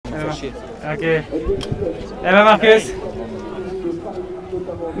chier. Okay. Hello, Markus.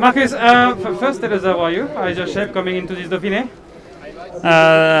 Markus, first tell us how are you? How is your shape coming into this Dauphiné?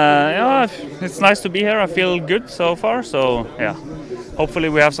 Yeah, it's nice to be here. I feel good so far. So yeah, hopefully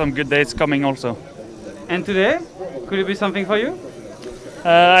we have some good days coming also. And today, could it be something for you?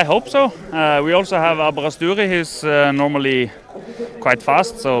 I hope so. We also have Abrasturi, who's normally quite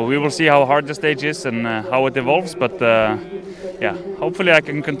fast. So we will see how hard the stage is and how it evolves. But yeah, hopefully I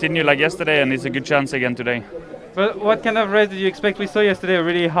can continue like yesterday, and it's a good chance again today. But what kind of race did you expect? We saw yesterday a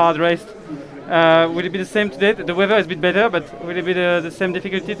really hard race. Will it be the same today? The weather is a bit better, but will it be the same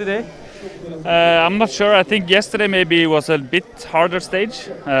difficulty today? I'm not sure. I think yesterday maybe was a bit harder stage.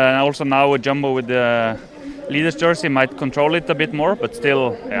 Also now with Jumbo with the leader's jersey might control it a bit more, but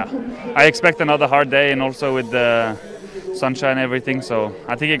still, yeah. I expect another hard day, and also with the sunshine and everything, so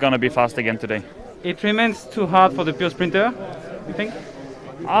I think it's going to be fast again today. It remains too hard for the pure sprinter, you think?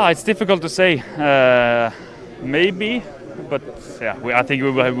 It's difficult to say. Maybe, but yeah, I think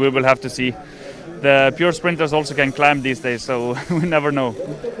we will have to see. The pure sprinters also can climb these days, so we never know.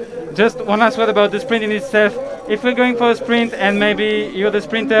 Just one last word about the sprint in itself. If we're going for a sprint and maybe you're the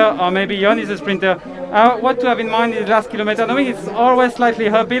sprinter or maybe Jon is a sprinter, what to have in mind in the last kilometer? Knowing it's always slightly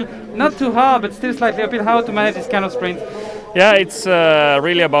uphill, not too hard, but still slightly uphill. How to manage this kind of sprint? Yeah, it's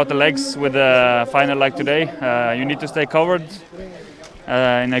really about the legs with the final like today. You need to stay covered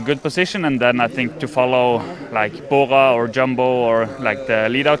in a good position, and then I think to follow like Bora or Jumbo or like the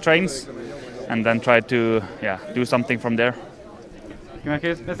lead-out trains, and then try to do something from there. Thank you,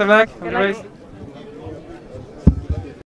 Markus. Best of luck on the race.